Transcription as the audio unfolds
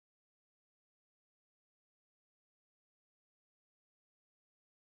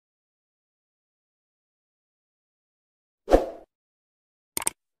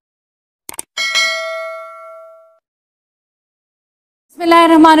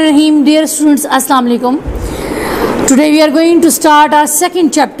Bismillahirrahmanirrahim. Dear students, Assalamu alaikum. Today we are going to start our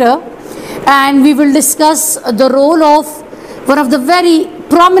second chapter and we will discuss the role of one of the very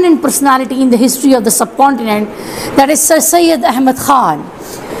prominent personality in the history of the subcontinent, that is Sir Syed Ahmed Khan.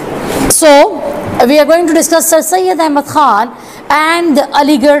 So we are going to discuss Sir Syed Ahmed Khan and the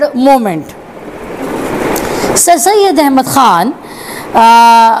Aligarh movement. Sir Syed Ahmed Khan,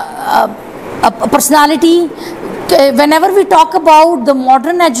 a personality. Whenever we talk about the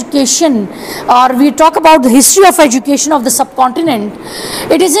modern education or we talk about the history of education of the subcontinent,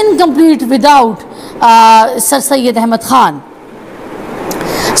 it is incomplete without Sir Syed Ahmed Khan.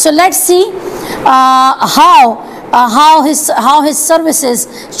 So let's see how his services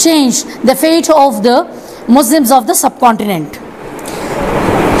changed the fate of the Muslims of the subcontinent.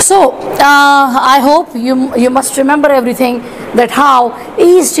 So I hope you must remember everything, that how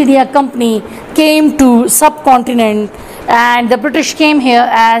East India Company came to subcontinent and the British came here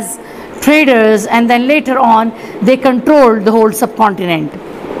as traders, and then later on they controlled the whole subcontinent.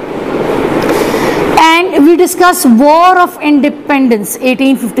 And we discussed War of Independence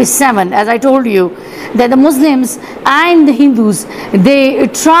 1857. As I told you, that the Muslims and the Hindus, they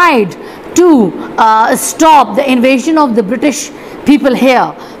tried to stop the invasion of the British people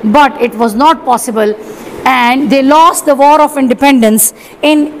here, but it was not possible, and they lost the War of Independence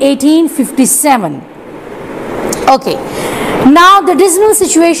in 1857. Okay, now the dismal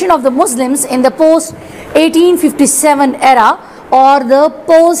situation of the Muslims in the post 1857 era or the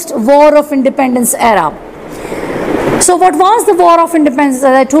post War of Independence era. So what was the War of Independence?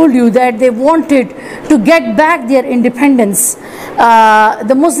 As I told you, that they wanted to get back their independence.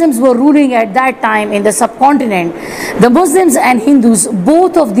 The Muslims were ruling at that time in the subcontinent. The Muslims and Hindus,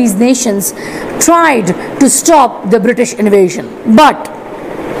 both of these nations, tried to stop the British invasion, but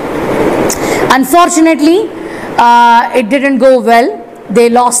unfortunately it didn't go well. They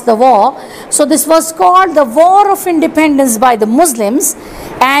lost the war. So this was called the War of Independence by the Muslims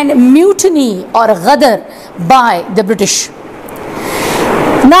and mutiny or ghadar by the British.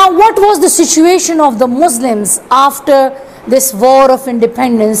 Now what was the situation of the Muslims after this War of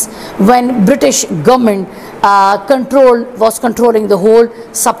Independence, when British government was controlling the whole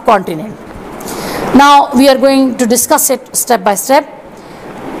subcontinent? Now we are going to discuss it step by step.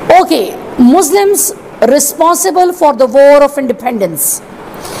 Okay, Muslims responsible for the War of Independence.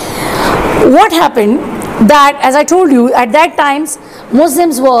 What happened? That, as I told you, at that times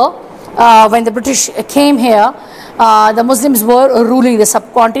Muslims were, when the British came here, the Muslims were ruling the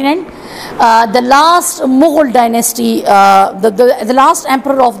subcontinent. The last Mughal dynasty, the last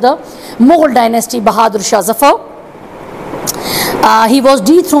emperor of the Mughal dynasty, Bahadur Shah Zafar, he was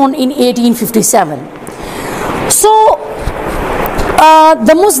dethroned in 1857. So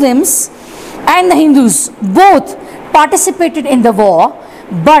the Muslims and the Hindus both participated in the war,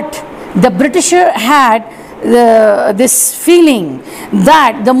 but the Britisher had this feeling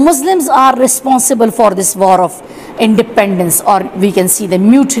that the Muslims are responsible for this War of Independence, or we can see the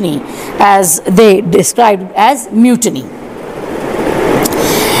mutiny, as they described it as mutiny.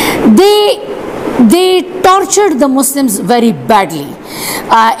 They tortured the Muslims very badly.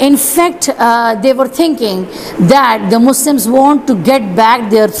 In fact, they were thinking that the Muslims want to get back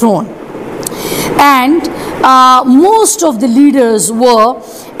their throne, and most of the leaders were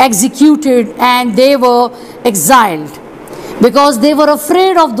executed and they were exiled because they were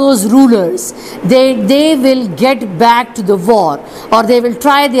afraid of those rulers. They will get back to the war, or they will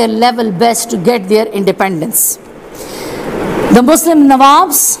try their level best to get their independence. The Muslim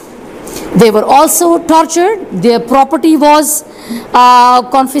Nawabs, they were also tortured. Their property was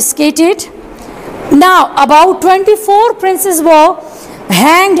confiscated. Now about 24 princes were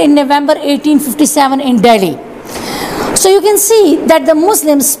hanged in November 1857 in Delhi. So you can see that the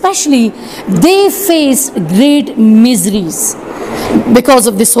Muslims especially, they faced great miseries because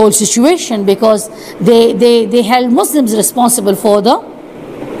of this whole situation, because they held Muslims responsible for the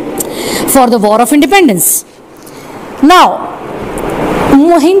War of Independence. Now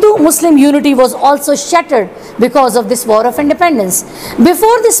Hindu-Muslim unity was also shattered because of this War of Independence.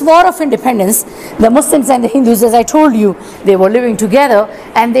 Before this War of Independence, the Muslims and the Hindus, as I told you, they were living together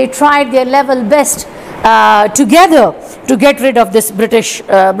and they tried their level best together to get rid of this British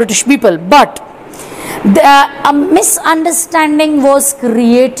people. But a misunderstanding was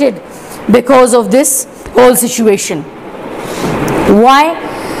created because of this whole situation. Why?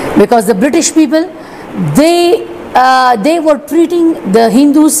 Because the British people, they were treating the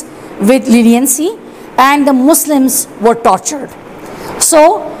Hindus with leniency and the Muslims were tortured.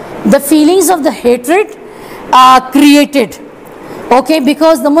 So the feelings of the hatred are created, okay,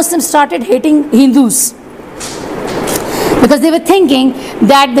 because the Muslims started hating Hindus. because they were thinking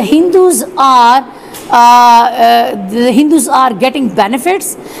that the Hindus are getting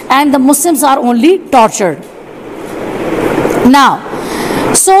benefits and the Muslims are only tortured. Now,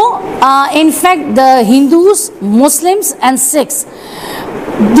 so in fact, the Hindus, Muslims, and Sikhs,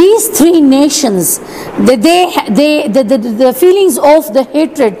 these three nations, the feelings of the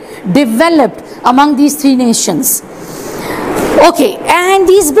hatred developed among these three nations. Okay, and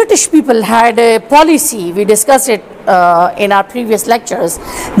these British people had a policy, we discussed it in our previous lectures,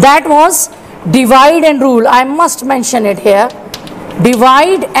 that was divide and rule. I must mention it here,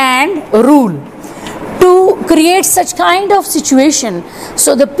 divide and rule, to create such kind of situation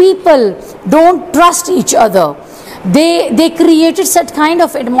so the people don't trust each other. They created such kind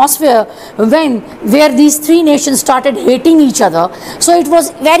of atmosphere where these three nations started hating each other. So it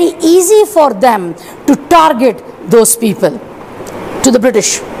was very easy for them to target those people, to the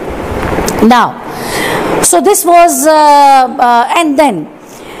British. Now, so this was, and then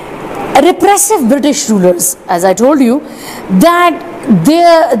repressive British rulers, as I told you, that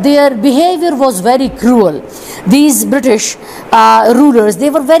their behavior was very cruel. These British rulers,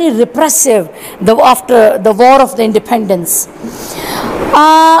 they were very repressive after the War of the Independence.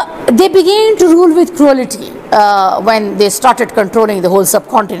 They began to rule with cruelty when they started controlling the whole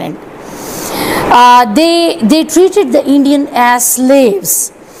subcontinent. They treated the Indian as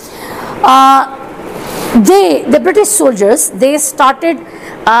slaves. The British soldiers, they started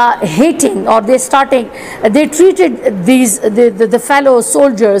hating, or they treated the fellow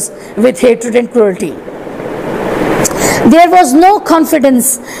soldiers with hatred and cruelty. There was no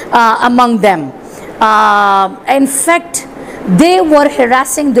confidence among them. In fact, they were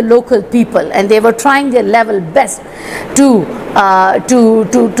harassing the local people, and they were trying their level best to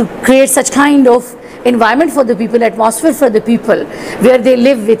create such kind of environment for the people, atmosphere for the people, where they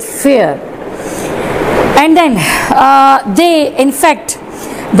live with fear. And then in fact,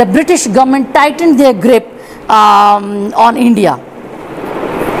 the British government tightened their grip on India.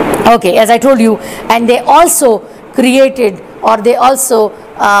 Okay, as I told you, and they also created, or they also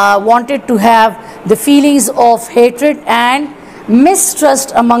wanted to have the feelings of hatred and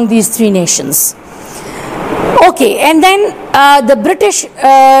mistrust among these three nations. Okay, and then the British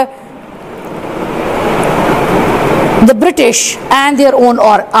and their own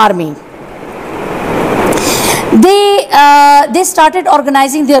army, they started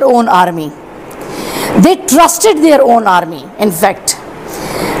organizing their own army. They trusted their own army. In fact,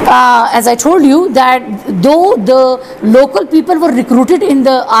 as I told you, that though the local people were recruited in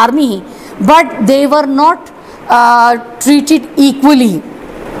the army, but they were not treated equally.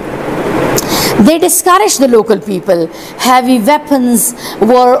 They discouraged the local people. Heavy weapons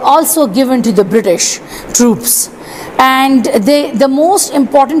were also given to the British troops, and the most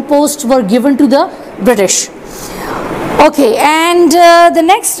important posts were given to the British. Okay, and the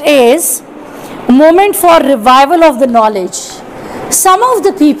next is moment for revival of the knowledge. Some of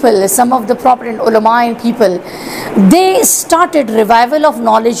the people, some of the prominent ulama and people, they started revival of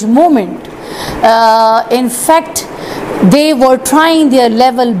knowledge movement. In fact, they were trying their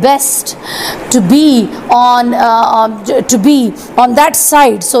level best to be on that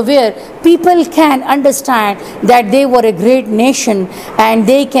side, so where people can understand that they were a great nation and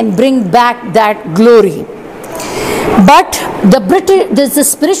they can bring back that glory. But the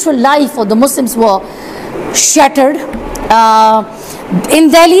spiritual life of the Muslims were shattered. In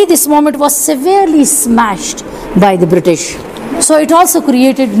Delhi, this moment was severely smashed by the British. So it also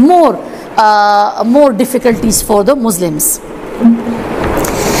created more difficulties for the Muslims.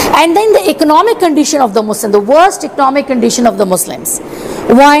 And then the economic condition of the Muslims, the worst economic condition of the Muslims.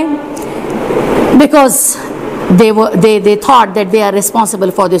 Why? Because they thought that they are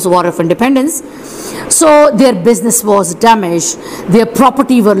responsible for this war of independence. So their business was damaged, their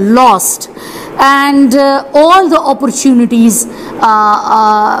property were lost, and all the opportunities,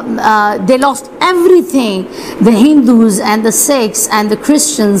 they lost everything. The Hindus and the Sikhs and the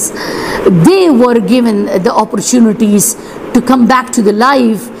Christians, they were given the opportunities to come back to the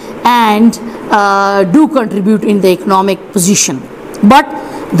life and do contribute in the economic position. But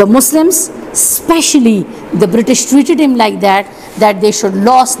the Muslims, especially the British, treated him like that they should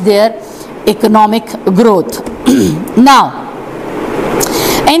lost their economic growth. Now,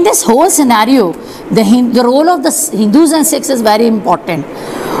 in this whole scenario, the role of the Hindus and Sikhs is very important.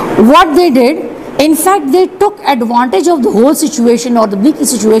 What they did, in fact, they took advantage of the whole situation, or the bleak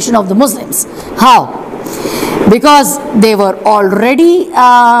situation of the Muslims. How? Because they were already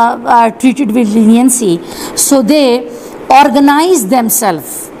treated with leniency, so they organized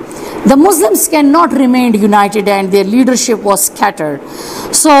themselves. The Muslims cannot remain united, and their leadership was scattered.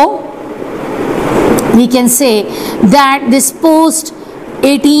 So we can say that this post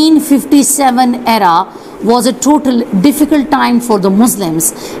 1857 era was a total difficult time for the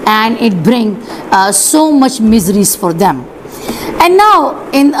Muslims, and it bring so much miseries for them. And now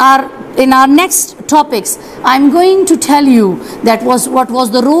in our next topics, I'm going to tell you what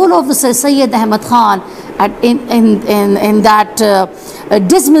was the role of the Syed Ahmed Khan in that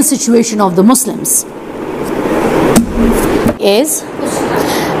dismal situation of the Muslims.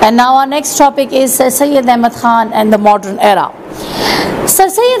 And now our next topic is Syed Ahmed Khan and the modern era. Sir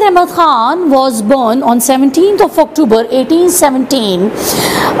Syed Ahmed Khan was born on 17th of October 1817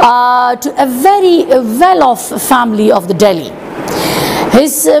 to a very well-off family of the Delhi.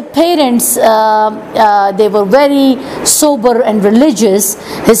 His parents, they were very sober and religious.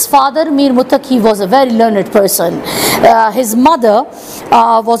 His father, Mir Muttaqi, was a very learned person. His mother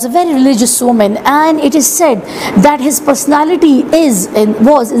was a very religious woman, and it is said that his personality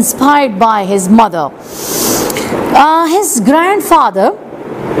was inspired by his mother. His grandfather,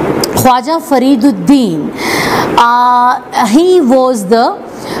 Khwaja Fariduddin, he was the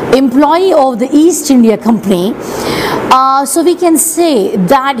employee of the East India Company. So we can say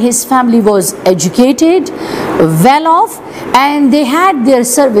that his family was educated, well off, and they had their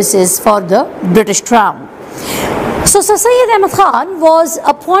services for the British Crown. So Sir Syed Ahmed Khan was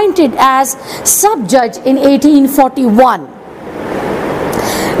appointed as sub-judge in 1841.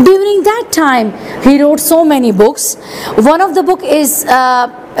 During that time, he wrote so many books. One of the book is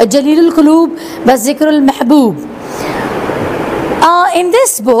Jalil al-Qulub wa Zikr al-Mahbub. In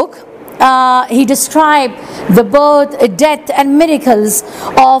this book, he described the birth, death and miracles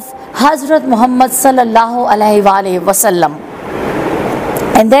of Hazrat Muhammad sallallahu alaihi wasallam.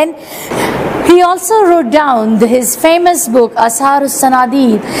 And then he also wrote down his famous book Ashar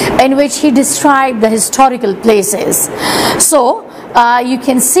al-Sanadid, in which he described the historical places. So you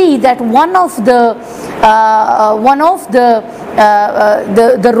can see that one of the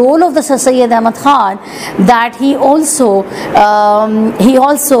role of the Sir Syed Ahmed Khan, that he also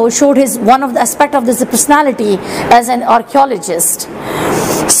showed one of the aspect of his personality as an archaeologist.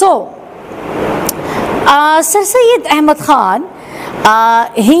 So Sir Syed Ahmed Khan,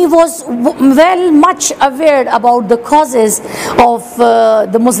 he was much aware about the causes of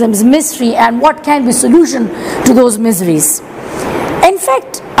the Muslims' misery and what can be solution to those miseries. In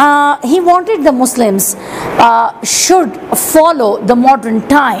fact, he wanted the Muslims should follow the modern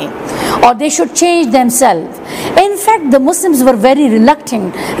time, or they should change themselves. In fact, the Muslims were very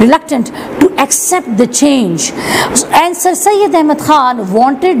reluctant to accept the change, and Sir Syed Ahmed Khan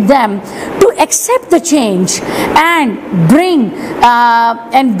wanted them to accept the change and bring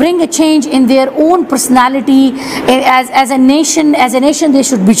a change in their own personality. As a nation they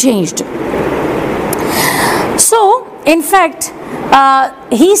should be changed. So in fact,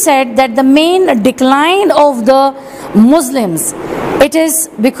 he said that the main decline of the Muslims, it is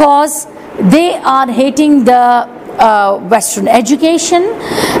because they are hating the Western education.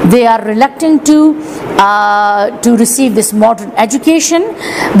 They are reluctant to receive this modern education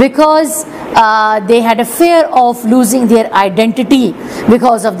because they had a fear of losing their identity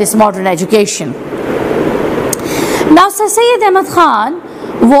because of this modern education. Now Sir Syed Ahmed Khan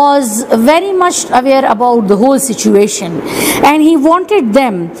was very much aware about the whole situation, and he wanted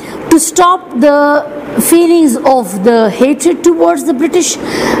them to stop the feelings of the hatred towards the British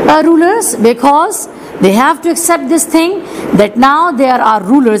rulers, because they have to accept this thing that now they are our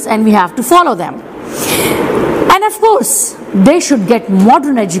rulers and we have to follow them. And of course, they should get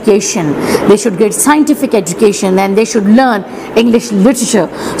modern education, they should get scientific education, and they should learn English literature,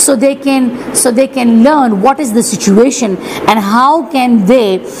 so they can learn what is the situation and how can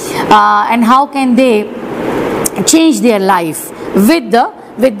they change their life with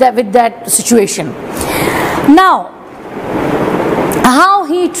that situation. Now, how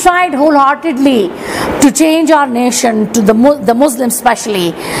he tried wholeheartedly to change our nation, to the Muslims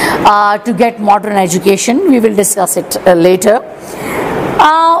especially, to get modern education. We will discuss it later.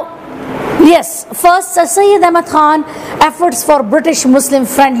 Yes, first Sir Syed Ahmed Khan efforts for British Muslim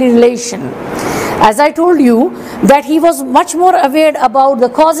friendly relation. As I told you that he was much more aware about the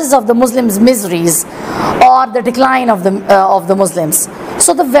causes of the Muslims' miseries or the decline of the Muslims.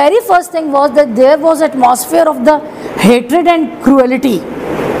 So the very first thing was that there was atmosphere of the hatred and cruelty.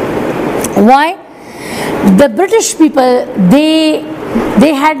 Why? The British people, they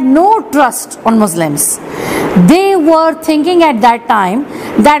had no trust on Muslims. They were thinking at that time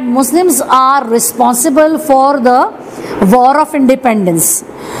that Muslims are responsible for the war of independence.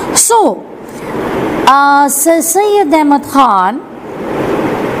 So Sir Syed Ahmed Khan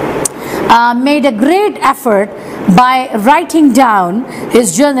made a great effort by writing down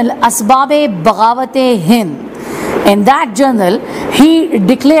his journal Asbab-e-Baghawat-e-Hind. In that journal, he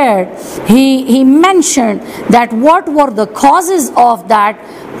declared, he mentioned that what were the causes of that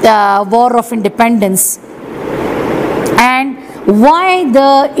war of independence and why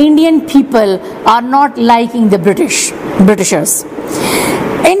the Indian people are not liking the Britishers.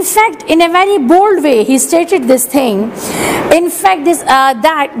 In fact, in a very bold way, he stated this thing. In fact, this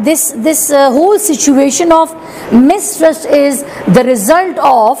whole situation of mistrust is the result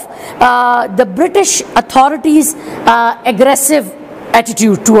of the British authorities' aggressive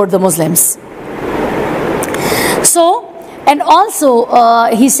attitude toward the Muslims. So, and also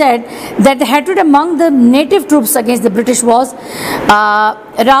he said that the hatred among the native troops against the British was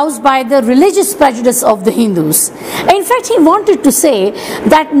aroused by the religious prejudice of the Hindus. In fact, he wanted to say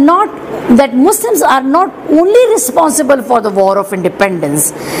that Muslims are not only responsible for the war of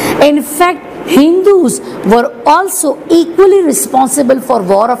independence. In fact, Hindus were also equally responsible for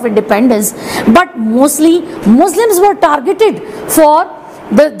war of independence, but mostly Muslims were targeted for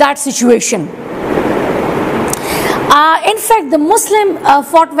that situation. In fact, the Muslim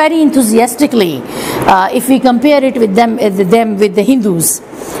fought very enthusiastically if we compare it with with the Hindus.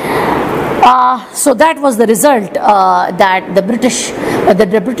 So that was the result that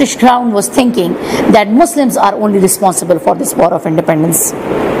the British Crown was thinking that Muslims are only responsible for this war of independence.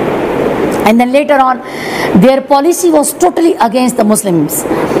 And then later on, their policy was totally against the Muslims.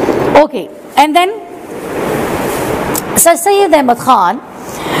 Okay, and then Sir Syed Ahmed Khan,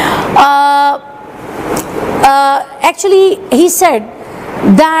 actually he said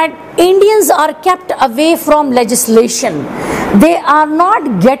that Indians are kept away from legislation. They are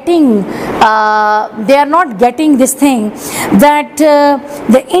not getting this thing that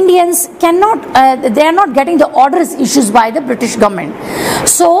the Indians cannot, they are not getting the orders issued by the British government.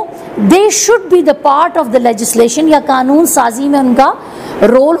 So they should be the part of the legislation या कानून साजी में उनका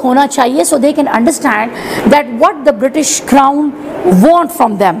role होना चाहिए, so they can understand that what the British Crown want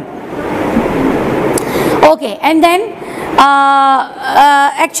from them. Okay, and then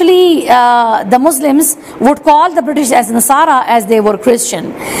actually the Muslims would call the British as Nasara as they were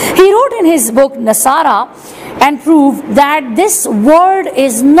Christian. He wrote in his book Nasara and proved that this word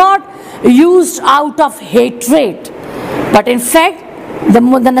is not used out of hatred, but in fact the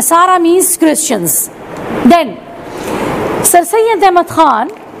Nasara means Christians. Then Sir Syed Ahmed Khan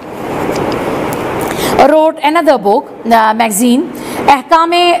wrote another book, magazine,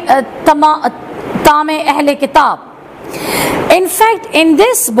 Ahkam-e Ahle Kitab. In fact, in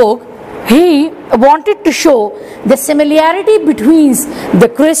this book, he wanted to show the similarity between the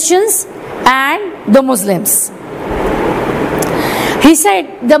Christians and the Muslims. He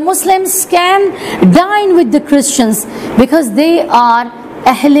said the Muslims can dine with the Christians because they are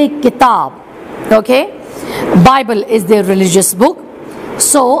Ahle Kitab. Okay, Bible is their religious book,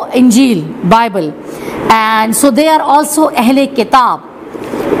 so Injil, Bible, and so they are also Ahle Kitab.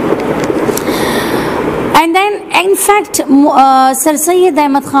 And then, in fact, Sir Syed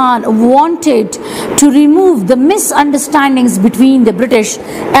Ahmed Khan wanted to remove the misunderstandings between the British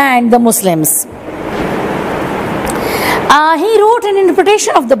and the Muslims. He wrote an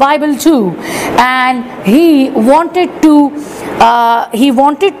interpretation of the Bible too, and he wanted to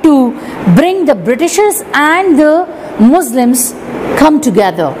bring the Britishers and the Muslims come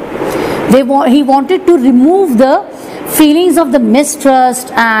together. He wanted to remove the feelings of the mistrust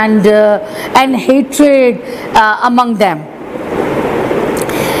and hatred among them.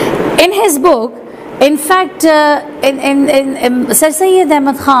 In his book, in fact, Sir Syed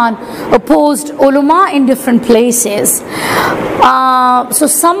Ahmed Khan opposed ulama in different places. So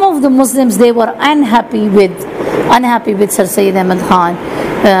some of the Muslims, they were unhappy with Sir Syed Ahmed Khan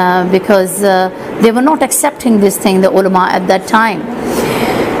because they were not accepting this thing, the ulama at that time.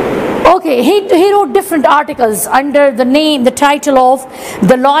 Okay, he wrote different articles under the title of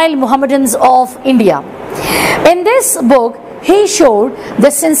The Loyal Mohammedans of India. In this book, he showed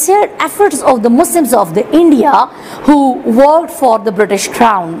the sincere efforts of the Muslims of the India who worked for the British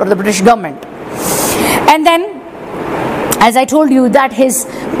Crown or the British government. And then, as I told you, that his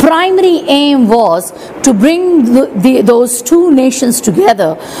primary aim was to bring those two nations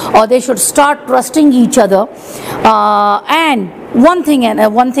together, or they should start trusting each other. And one thing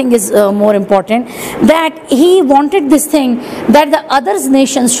is more important, that he wanted this thing that the other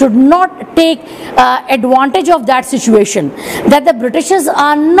nations should not take advantage of that situation, that the Britishers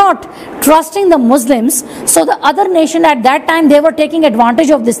are not trusting the Muslims, so the other nation at that time, they were taking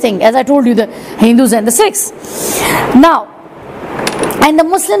advantage of this thing, as I told you, the Hindus and the Sikhs. Now, and the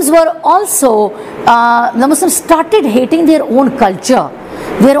Muslims were also, the Muslims started hating their own culture,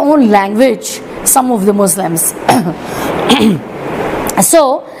 their own language, some of the Muslims.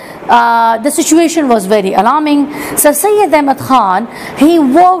 So the situation was very alarming. So Syed Ahmed Khan, he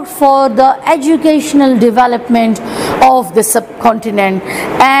worked for the educational development of the subcontinent,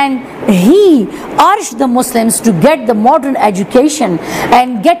 and he urged the Muslims to get the modern education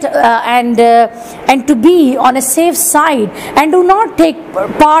and get and to be on a safe side and do not take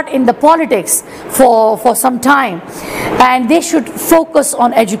part in the politics for some time, and they should focus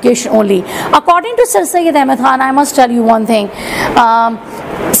on education only. According to Sir Syed Ahmed Khan, I must tell you one thing.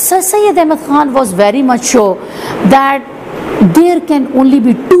 Sir Syed Ahmed Khan was very much sure that there can only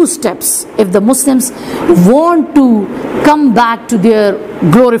be two steps if the Muslims want to come back to their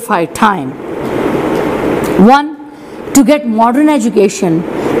glorified time. One, to get modern education,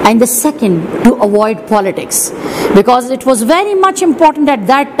 and the second, to avoid politics, because it was very much important at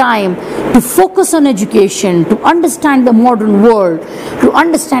that time to focus on education, to understand the modern world, to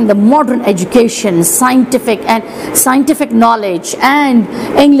understand the modern education, scientific knowledge and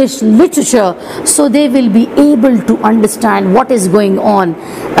English literature, so they will be able to understand what is going on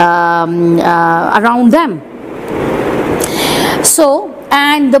around them. So,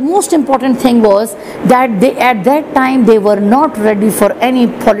 and the most important thing was that they, at that time, they were not ready for any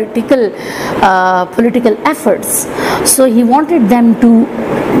political efforts. So he wanted them to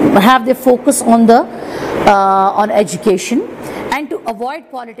have their focus on the on education and to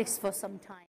avoid politics for some time.